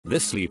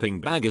This sleeping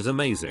bag is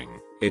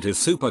amazing. It is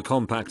super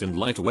compact and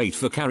lightweight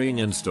for carrying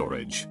and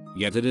storage,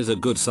 yet it is a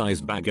good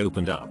sized bag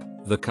opened up.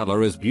 The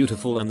color is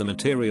beautiful and the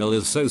material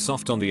is so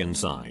soft on the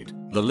inside.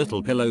 The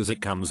little pillows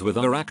it comes with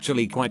are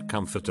actually quite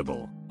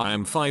comfortable. I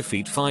am 5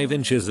 feet 5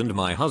 inches and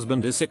my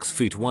husband is 6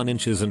 feet 1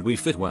 inches and we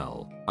fit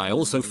well. I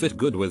also fit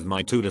good with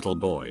my 2 little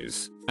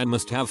boys, and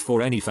must have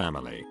for any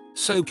family.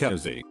 So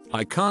cozy.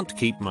 I can't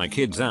keep my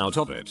kids out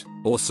of it.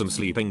 Awesome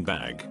sleeping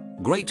bag.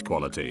 Great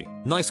quality,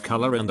 nice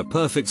color and a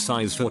perfect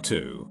size for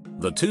 2.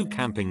 The 2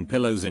 camping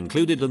pillows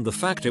included and the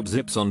fact it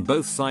zips on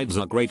both sides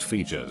are great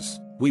features.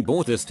 We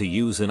bought this to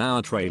use in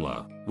our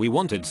trailer. We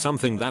wanted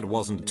something that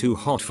wasn't too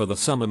hot for the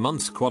summer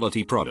months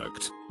quality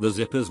product. The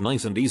zip is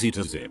nice and easy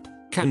to zip.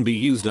 Can be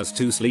used as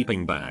 2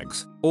 sleeping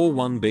bags, or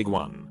one big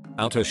one.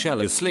 Outer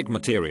shell is slick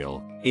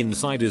material,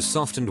 inside is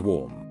soft and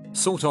warm.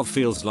 Sort of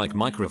feels like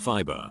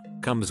microfiber.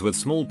 Comes with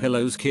small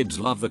pillows, kids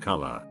love the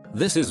color.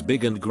 This is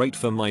big and great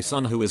for my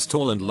son who is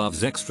tall and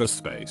loves extra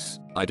space.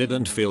 I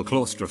didn't feel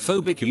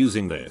claustrophobic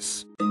using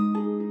this.